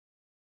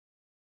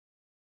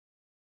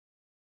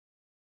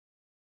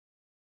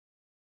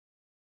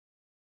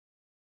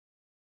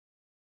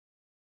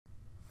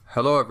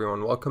Hello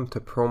everyone, welcome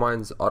to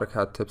Promine's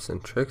AutoCAD Tips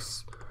and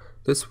Tricks.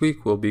 This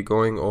week we'll be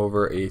going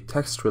over a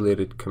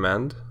text-related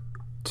command,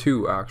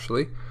 two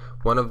actually.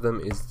 One of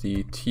them is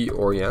the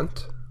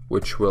TORIENT,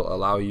 which will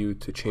allow you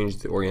to change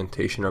the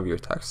orientation of your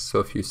text. So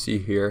if you see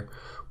here,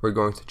 we're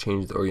going to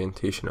change the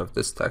orientation of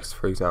this text,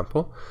 for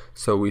example.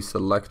 So we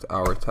select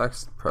our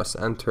text, press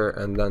enter,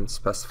 and then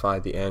specify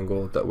the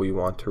angle that we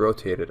want to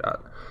rotate it at.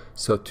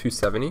 So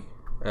 270,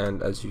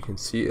 and as you can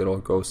see,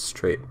 it'll go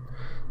straight.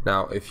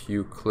 Now if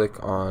you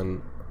click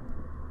on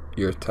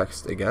your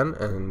text again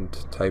and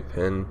type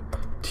in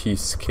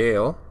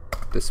TSCALE,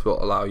 this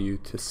will allow you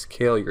to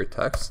scale your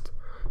text.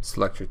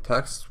 Select your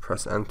text,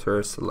 press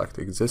enter, select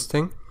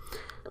existing.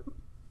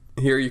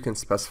 Here you can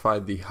specify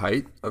the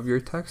height of your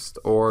text,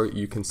 or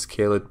you can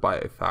scale it by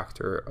a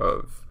factor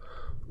of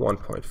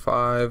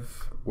 1.5,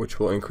 which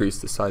will increase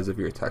the size of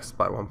your text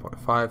by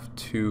 1.5,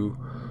 2,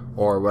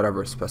 or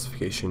whatever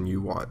specification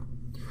you want.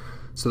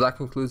 So that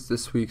concludes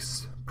this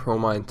week's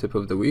Promine Tip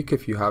of the Week.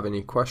 If you have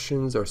any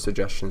questions or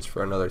suggestions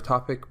for another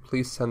topic,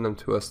 please send them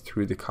to us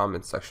through the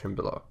comment section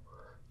below.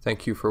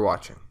 Thank you for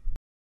watching.